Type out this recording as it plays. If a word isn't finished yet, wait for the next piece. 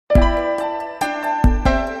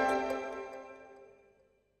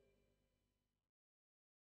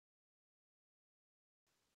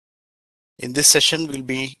In this session, we'll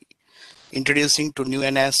be introducing to new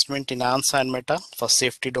enhancement in ANSA and META for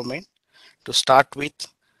safety domain. To start with,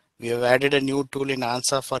 we have added a new tool in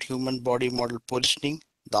ANSA for human body model positioning,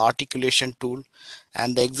 the articulation tool,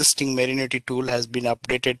 and the existing Marinity tool has been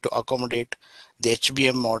updated to accommodate the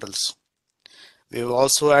HBM models. We have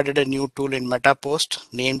also added a new tool in META Post,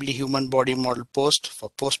 namely human body model post for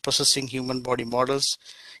post-processing human body models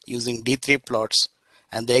using D3 plots,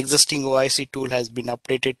 and the existing OIC tool has been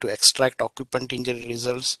updated to extract occupant injury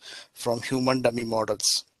results from human dummy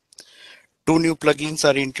models. Two new plugins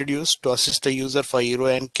are introduced to assist the user for Euro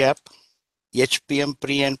NCAP, HBM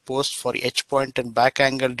pre and post for edge point and back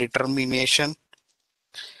angle determination,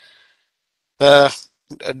 for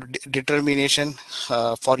Euro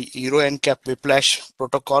NCAP whiplash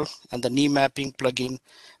protocol, and the knee mapping plugin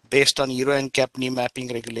based on Euro NCAP knee mapping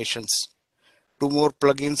regulations. Two more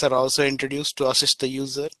plugins are also introduced to assist the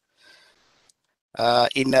user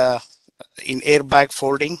in airbag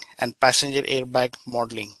folding and passenger airbag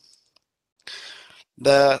modeling.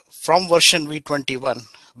 From version V21,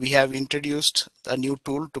 we have introduced a new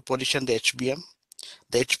tool to position the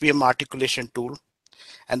HBM articulation tool,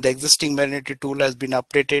 and the existing Marinity tool has been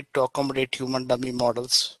updated to accommodate human dummy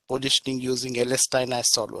models positioning using LS-Stein as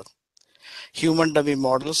solver. Human dummy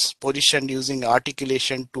models positioned using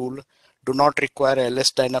articulation tool do not require a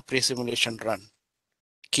LS-Stein pre-simulation run.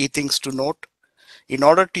 Key things to note: in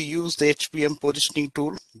order to use the HBM positioning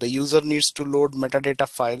tool, the user needs to load metadata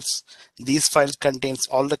files. These files contains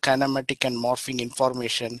all the kinematic and morphing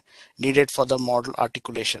information needed for the model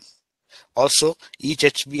articulation. Also, each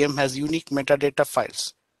HBM has unique metadata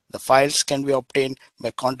files. The files can be obtained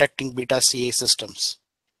by contacting BETA CAE Systems.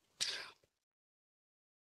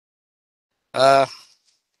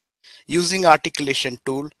 Using articulation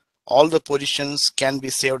tool, all the positions can be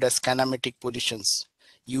saved as kinematic positions.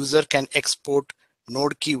 User can export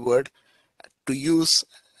node keyword to use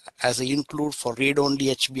as an include for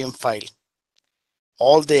read-only HBM file.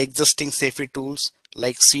 All the existing safety tools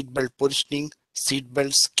like seatbelt positioning,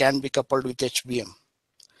 seatbelts can be coupled with HBM.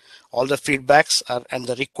 All the feedbacks and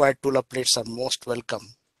the required tool updates are most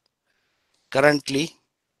welcome. Currently,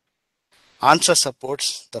 ANSA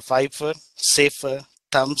supports the FIFER, SAFER,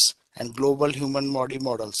 thumbs, and global human body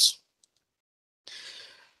models.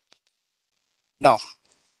 Now,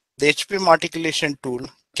 the HBM articulation tool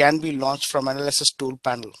can be launched from Analysis Tool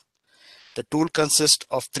panel. The tool consists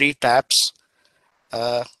of 3 tabs.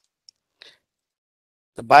 The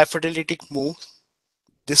bifidelity move.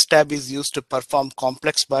 This tab is used to perform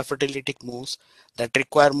complex bifidelity moves that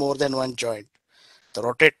require more than one joint. The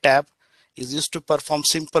rotate tab is used to perform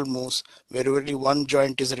simple moves where only one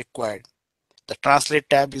joint is required. The translate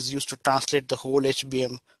tab is used to translate the whole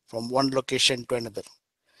HBM from one location to another.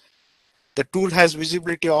 The tool has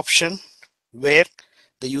visibility option where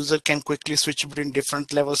the user can quickly switch between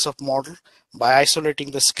different levels of model by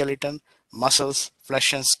isolating the skeleton, muscles,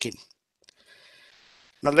 flesh, and skin.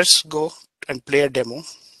 Now let's go and play a demo.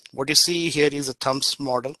 What you see here is a thumbs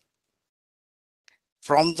model.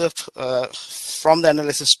 From the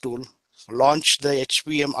analysis tool, launch the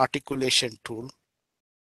HBM articulation tool.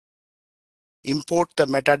 Import the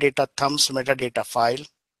metadata thumbs metadata file.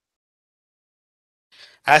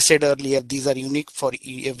 As said earlier, these are unique for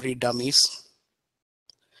every dummies.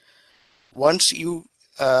 Once you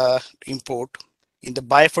import, in the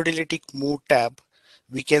bifidelity move tab,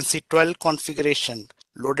 we can see 12 configuration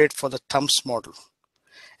loaded for the thumbs model,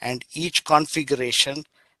 and each configuration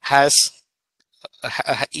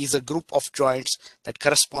is a group of joints that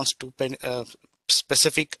corresponds to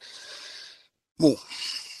specific move.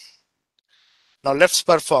 Now let's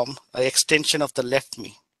perform an extension of the left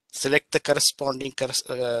knee. Select the corresponding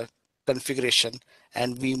configuration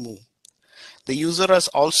and we move. The user has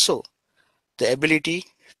also the ability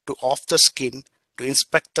to off the skin to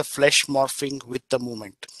inspect the flesh morphing with the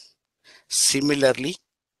movement. Similarly,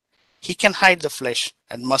 he can hide the flesh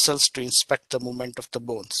and muscles to inspect the movement of the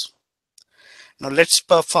bones. Now let's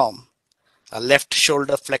perform a left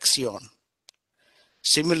shoulder flexion.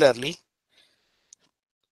 Similarly,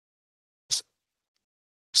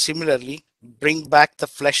 bring back the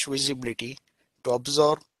flesh visibility to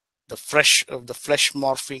observe the flesh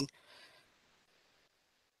morphing.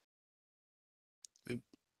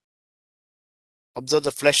 Observe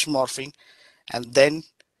the flesh morphing, and then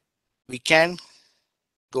we can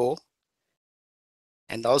go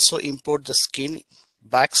and also import the skin,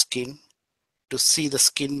 back skin, to see the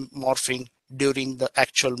skin morphing during the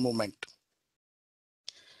actual movement.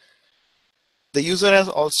 The user has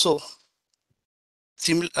also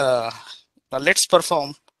now let's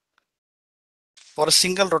perform for a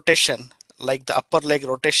single rotation like the upper leg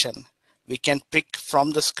rotation. We can pick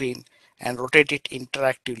from the screen and rotate it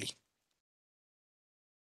interactively.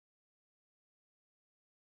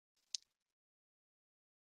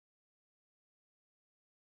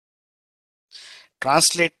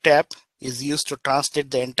 Translate tab is used to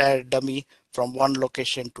translate the entire dummy from one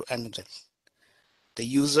location to another. The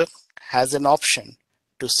user has an option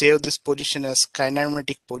to save this position as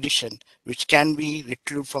kinematic position, which can be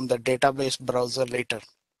retrieved from the database browser later.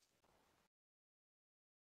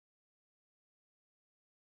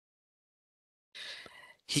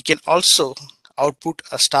 He can also output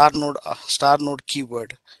a star node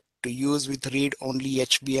keyword to use with read-only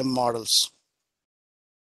HBM models.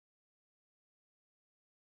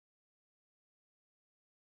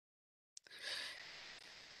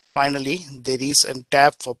 Finally, there is a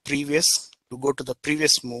tab for previous to go to the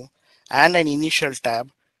previous move and an initial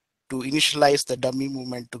tab to initialize the dummy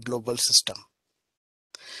movement to global system.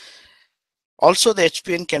 Also, the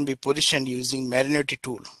HBM can be positioned using Marinity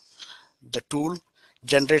tool. The tool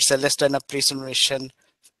generates a less than approximation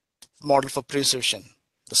model for precision.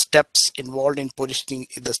 The steps involved in positioning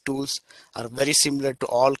the tools are very similar to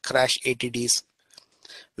all crash ATDs.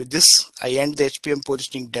 With this, I end the HBM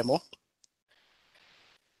positioning demo.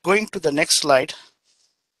 Going to the next slide,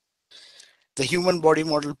 the human body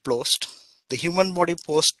model post. The human body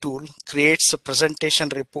post tool creates a presentation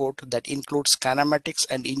report that includes kinematics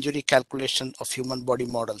and injury calculation of human body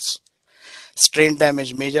models. Strain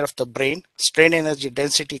damage measure of the brain, strain energy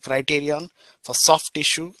density criterion for soft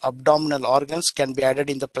tissue, abdominal organs can be added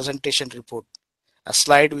in the presentation report. A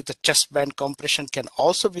slide with a chest band compression can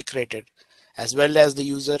also be created, as well as the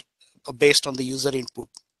user based on the user input.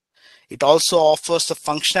 It also offers the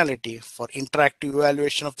functionality for interactive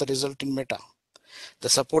evaluation of the resulting meta. The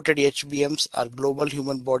supported HBMs are global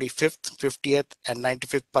human body 5th, 50th, and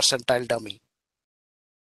 95th percentile dummy.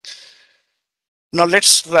 Now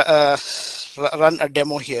let's run a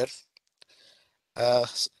demo here. Uh,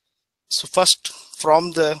 so first,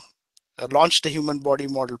 from the launch the human body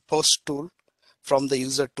model post tool from the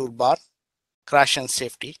user toolbar, crash and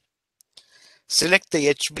safety. Select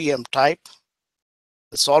the HBM type,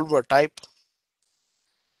 the solver type,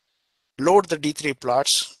 load the D3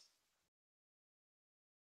 plots,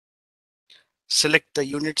 select the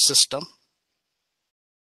unit system,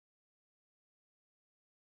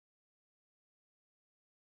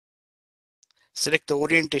 select the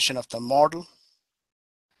orientation of the model,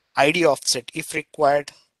 ID offset if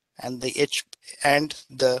required, and the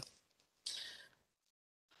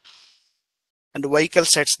vehicle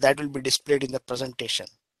sets that will be displayed in the presentation.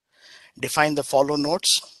 Define the follow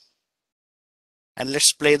nodes, and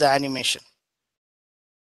let's play the animation.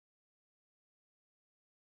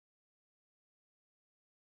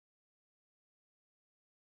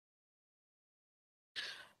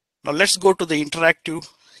 Now let's go to the interactive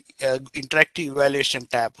evaluation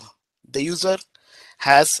tab. The user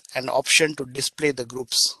has an option to display the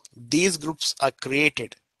groups. These groups are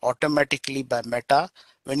created automatically by Meta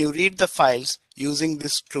when you read the files using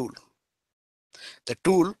this tool. The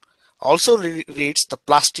tool also reads the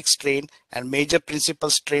plastic strain and major principal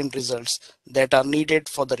strain results that are needed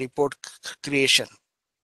for the report creation.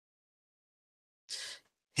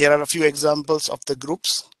 Here are a few examples of the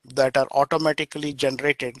groups that are automatically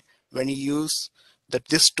generated when you use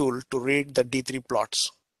this tool to read the D3 plots.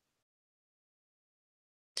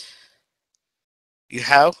 You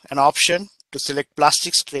have an option to select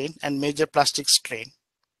plastic strain and major plastic strain.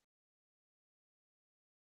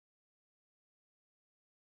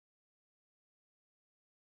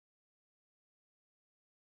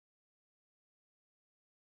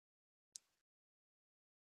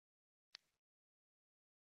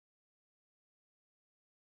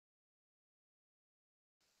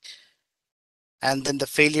 And then the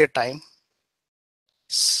failure time.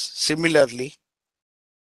 Similarly,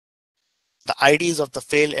 the IDs of the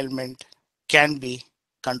fail element can be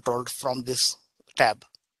controlled from this tab.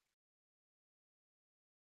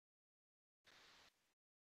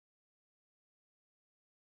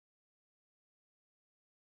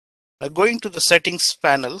 By going to the settings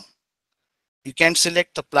panel, you can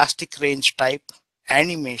select the plastic range type,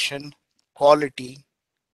 animation, quality,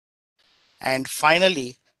 and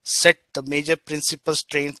finally set the major principal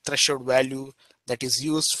strain threshold value that is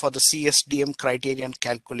used for the CSDM criterion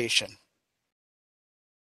calculation.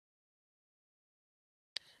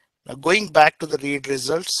 Now going back to the read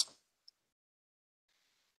results,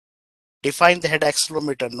 define the head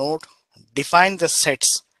accelerometer node, define the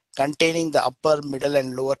sets containing the upper, middle,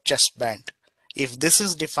 and lower chest band. If this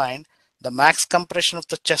is defined, the max compression of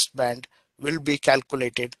the chest band will be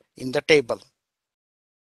calculated in the table.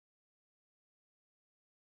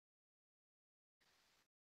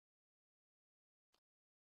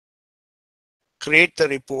 create the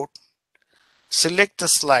report, select the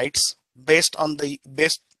slides based on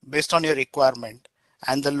your requirement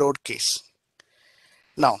and the load case.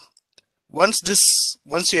 Now, once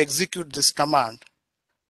you execute this command,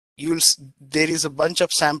 there is a bunch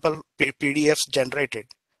of sample PDFs generated.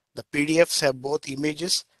 The PDFs have both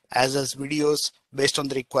images as well as videos based on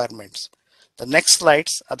the requirements. The next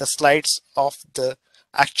slides are the slides of the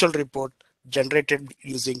actual report generated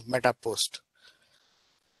using META Post.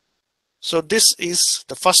 So this is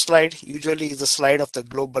the first slide, usually is the slide of the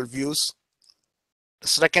global views. The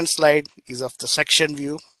second slide is of the section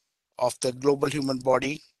view of the global human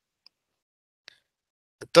body.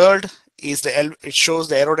 The third is it shows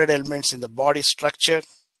the eroded elements in the body structure,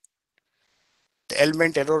 the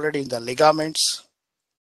element eroded in the ligaments,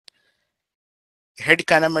 head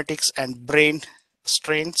kinematics and brain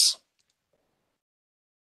strains,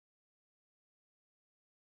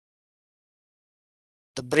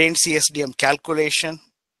 the brain CSDM calculation,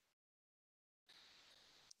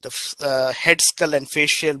 the head, skull and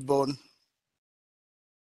facial bone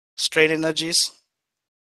strain energies,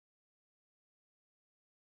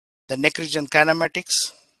 the neck region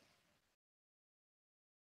kinematics,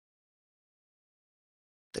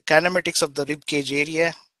 the kinematics of the rib cage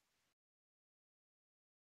area,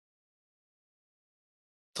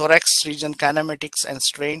 thorax region kinematics and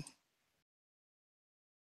strain,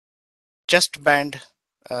 chest band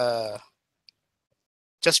uh,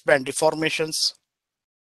 deformations,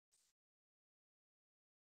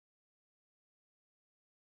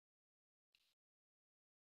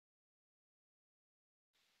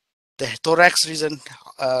 the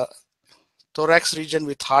uh, thorax region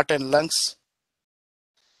with heart and lungs,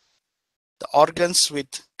 the organs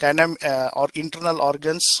with or internal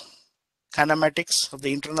organs, kinematics of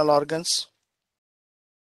the internal organs,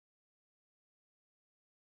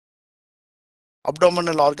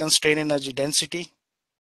 abdominal organ strain energy density,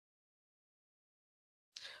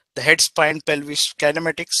 the head, spine, pelvis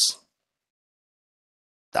kinematics,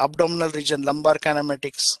 the abdominal region lumbar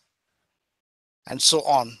kinematics, and so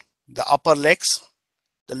on. The upper legs,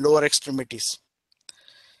 the lower extremities.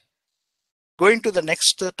 Going to the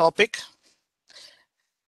next topic,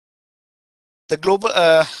 the global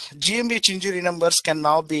GmbH injury numbers can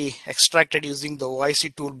now be extracted using the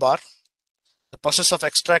OIC toolbar. The process of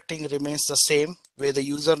extracting remains the same, where the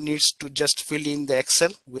user needs to just fill in the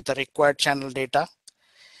Excel with the required channel data,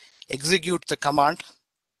 execute the command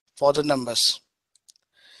for the numbers.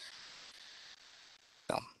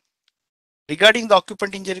 Now, regarding the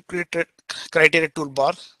occupant injury criteria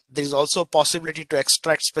toolbar, there is also a possibility to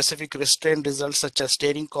extract specific restraint results such as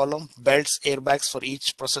steering column, belts, airbags for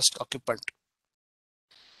each processed occupant.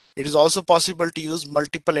 It is also possible to use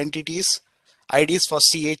multiple entities, IDs for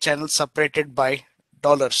CA channels separated by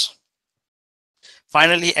dollars.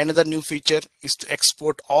 Finally, another new feature is to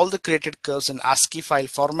export all the created curves in ASCII file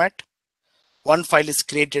format. One file is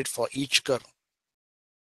created for each curve.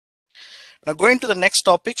 Now going to the next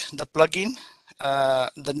topic, the plugin,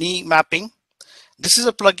 the knee mapping. This is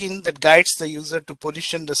a plugin that guides the user to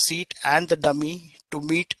position the seat and the dummy to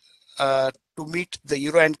meet the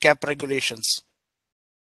Euro NCAP regulations.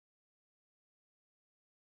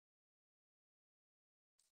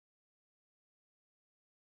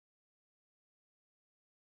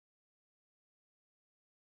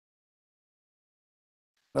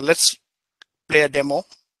 Now let's play a demo.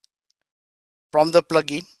 From the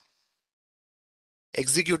plugin,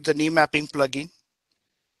 execute the knee mapping plugin.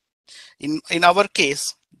 In our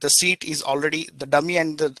case, the seat is already, the dummy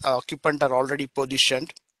and the occupant are already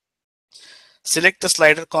positioned. Select the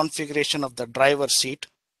slider configuration of the driver seat.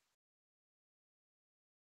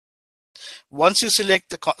 Once you select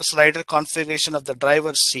the slider configuration of the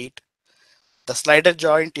driver seat, the slider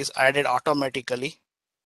joint is added automatically.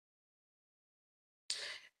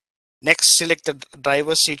 Next, select the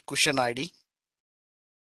driver seat cushion ID.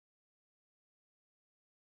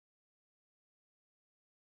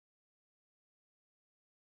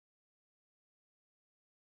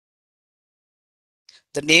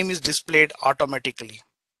 The name is displayed automatically.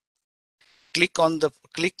 Click on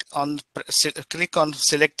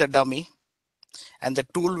select the dummy, and the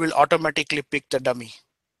tool will automatically pick the dummy.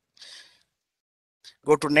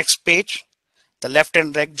 Go to next page. The left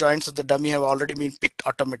and right joints of the dummy have already been picked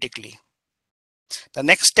automatically. The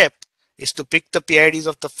next step is to pick the PIDs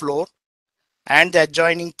of the floor and the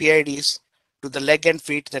adjoining PIDs to the leg and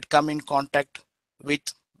feet that come in contact with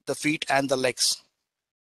the feet and the legs.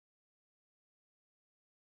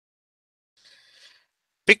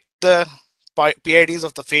 Pick the PIDs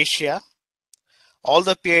of the fascia, all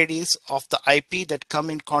the PIDs of the IP that come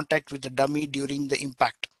in contact with the dummy during the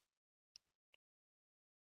impact.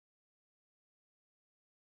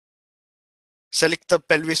 Select the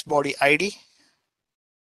pelvis body ID.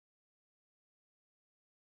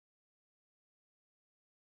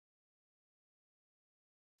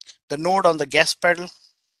 The node on the gas pedal.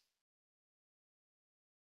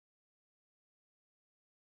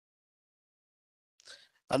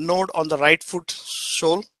 A node on the right foot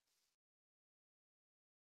sole.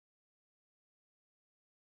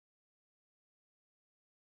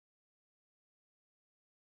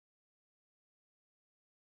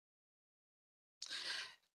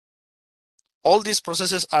 All these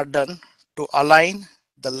processes are done to align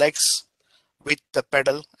the legs with the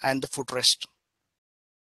pedal and the footrest.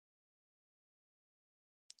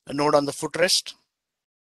 A node on the footrest.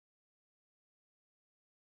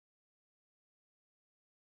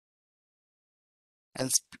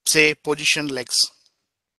 And say position legs.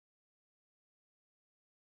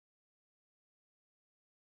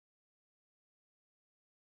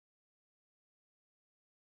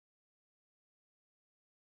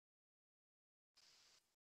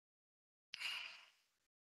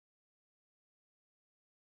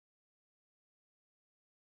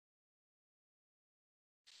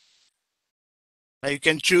 Now you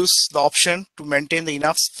can choose the option to maintain the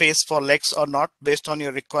enough space for legs or not based on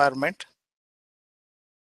your requirement.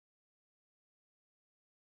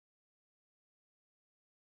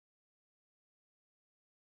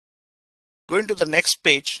 Going to the next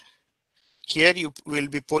page, here you will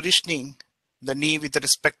be positioning the knee with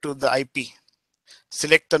respect to the IP.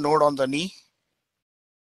 Select the node on the knee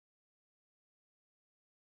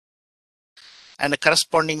and a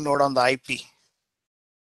corresponding node on the IP.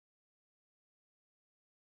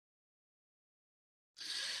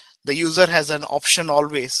 The user has an option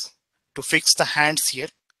always to fix the hands here,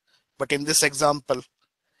 but in this example,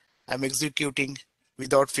 I'm executing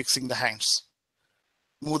without fixing the hands.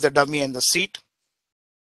 Move the dummy and the seat.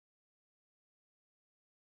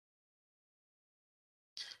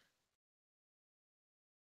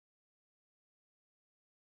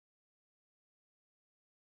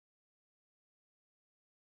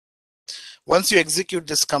 Once you execute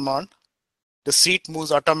this command, the seat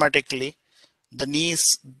moves automatically. The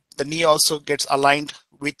knee also gets aligned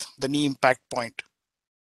with the knee impact point.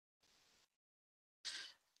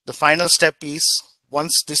 The final step is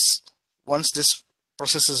once this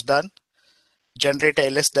process is done, generate a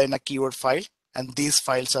ls-dyna keyword file, and these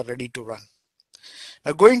files are ready to run.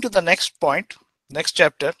 Now going to the next point, next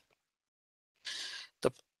chapter.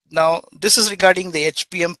 Now this is regarding the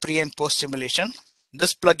HBM pre and post simulation.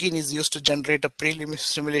 This plugin is used to generate a prelim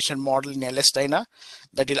simulation model in ls-dyna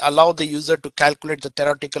that will allow the user to calculate the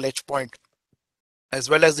theoretical edge point as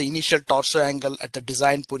well as the initial torso angle at the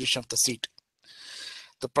design position of the seat.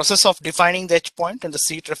 The process of defining the edge point and the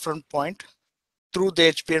seat reference point through the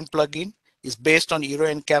HBM plugin is based on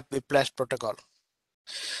EuroNCAP Whiplash protocol.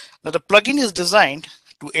 Now the plugin is designed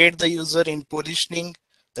to aid the user in positioning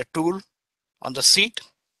the tool on the seat,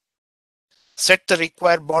 set the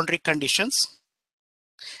required boundary conditions,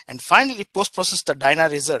 and finally post-process the dyna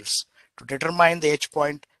results to determine the edge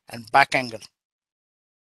point and back angle.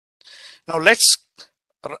 Now let's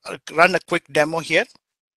run a quick demo here.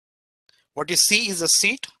 What you see is a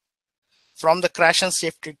seat. From the crash and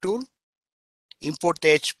safety tool, import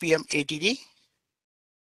the HBM ATD.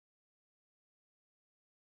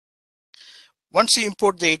 Once you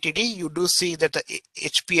import the ATD, you do see that the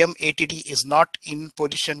HBM ATD is not in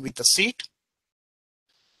position with the seat.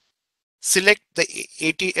 Select the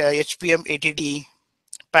HBM ATD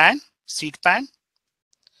pan, seat pan,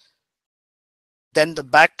 then the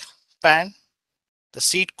back pan, the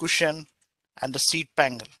seat cushion, and the seat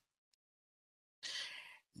panel.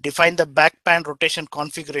 Define the back pan rotation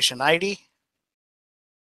configuration ID.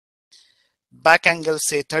 Back angle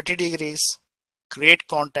say 30 degrees, create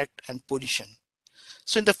contact and position.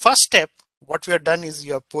 So in the first step, what we have done is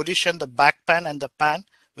you have positioned the back pan and the pan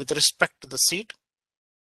with respect to the seat.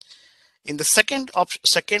 In the second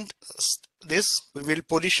we will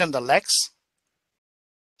position the legs.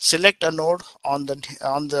 Select a node on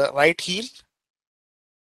the right heel,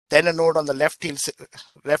 then a node on the left heel.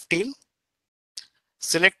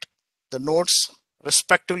 Select the nodes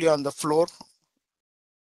respectively on the floor.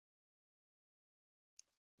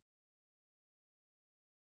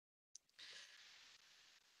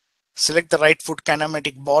 Select the right foot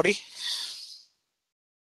kinematic body.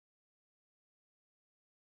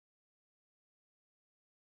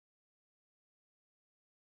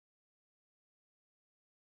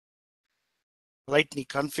 Right knee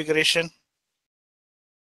configuration.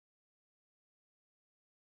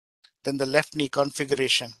 Then the left knee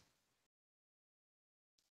configuration.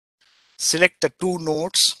 Select the two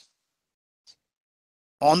nodes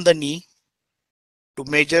on the knee to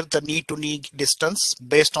measure the knee-to-knee distance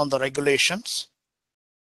based on the regulations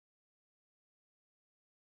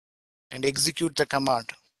and execute the command.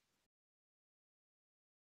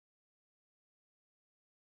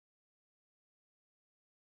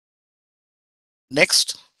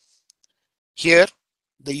 Next, here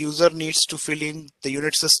the user needs to fill in the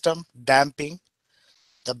unit system, damping,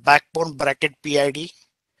 the backbone bracket PID,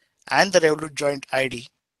 and the revolute joint ID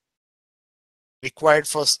required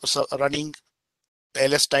for running the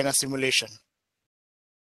LS Dyna simulation.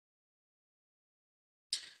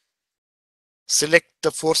 Select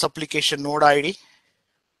the force application node ID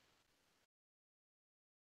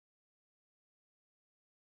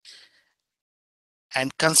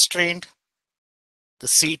and constrain the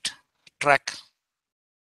seat track.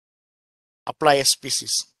 Apply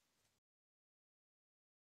SPCs.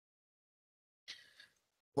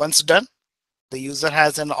 Once done, the user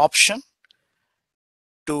has an option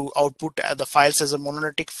to output the files as a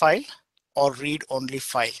monolithic file or read-only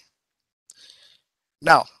file.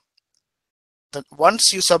 Now,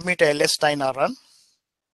 once you submit a LS Dyna run,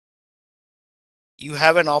 you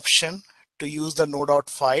have an option to use the node.out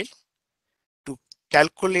file to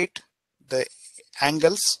calculate the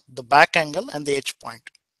angles, the back angle and the edge point.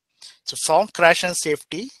 So from crash and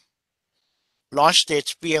safety, launch the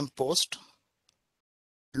HBM Post,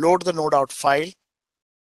 load the node.out file,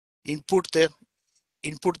 input the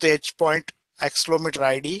edge point accelerometer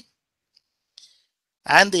ID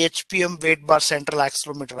and the HBM weight bar central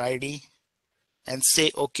accelerometer ID and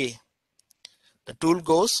say OK. The tool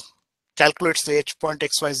goes, calculates the edge point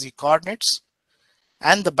XYZ coordinates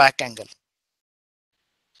and the back angle.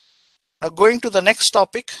 Now going to the next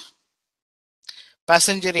topic,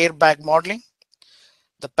 passenger airbag modeling.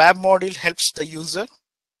 The PAB module helps the user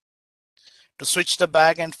to switch the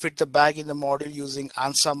bag and fit the bag in the module using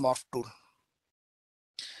ANSA morph tool.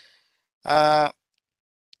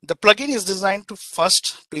 The plugin is designed to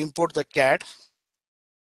first to import the CAD,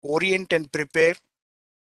 orient and prepare,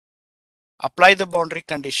 apply the boundary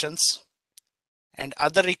conditions and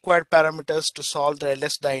other required parameters to solve the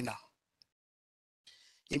LS Dyna.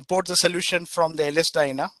 Import the solution from the LS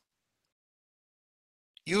Dyna.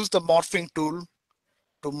 Use the morphing tool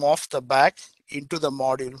to morph the bag into the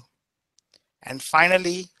module. And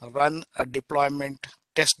finally, run a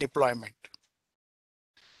test deployment.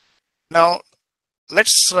 Now,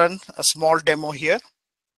 let's run a small demo here.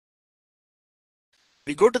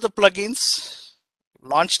 We go to the plugins,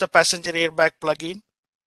 launch the passenger airbag plugin,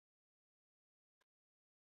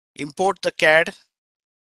 import the CAD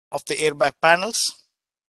of the airbag panels,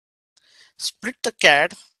 split the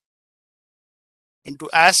CAD into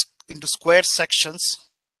square sections.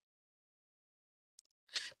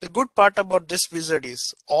 The good part about this wizard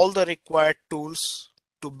is all the required tools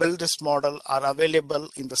to build this model are available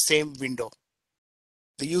in the same window.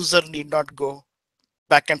 The user need not go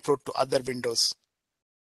back and forth to other windows.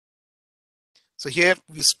 So here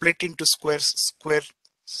we split into square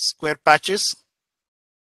patches.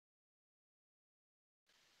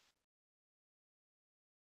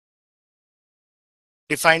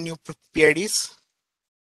 Define new PIDs.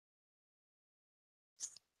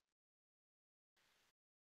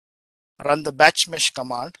 Run the batch mesh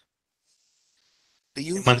command.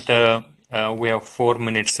 We have 4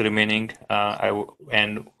 minutes remaining,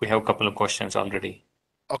 and we have a couple of questions already.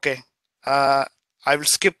 Okay, I will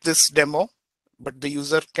skip this demo, but the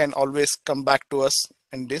user can always come back to us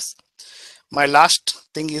in this. My last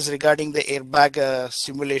thing is regarding the airbag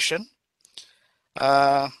simulation.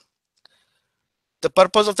 The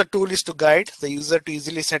purpose of the tool is to guide the user to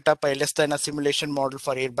easily set up a less than a simulation model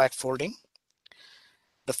for airbag folding.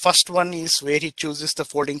 The first one is where he chooses the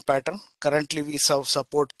folding pattern. Currently, we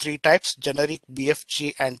support 3 types: generic,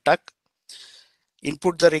 BFG, and tuck. Then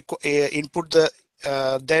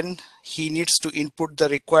he needs to input the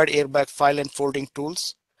required airbag file and folding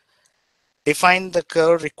tools. Define the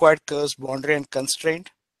required curves, boundary, and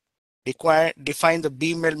constraint. Define the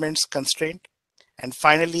beam elements constraint. And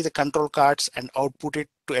finally, the control cards and output it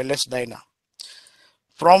to LS Dyna.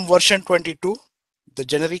 From version 22, the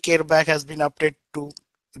generic airbag has been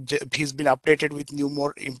updated with new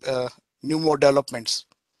more developments.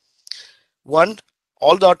 One,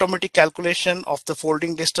 all the automatic calculation of the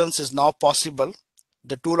folding distance is now possible.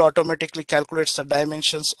 The tool automatically calculates the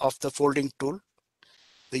dimensions of the folding tool.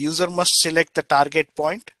 The user must select the target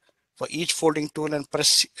point for each folding tool and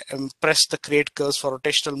press the create curves for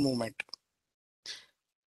rotational movement.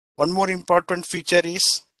 One more important feature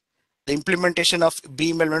is the implementation of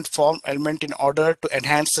beam element form element in order to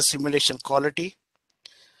enhance the simulation quality.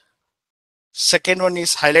 Second one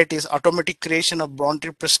is automatic creation of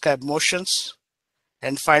boundary prescribed motions.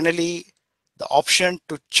 And finally, the option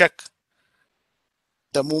to check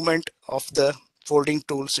the movement of the folding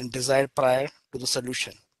tools in desired prior to the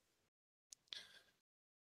solution.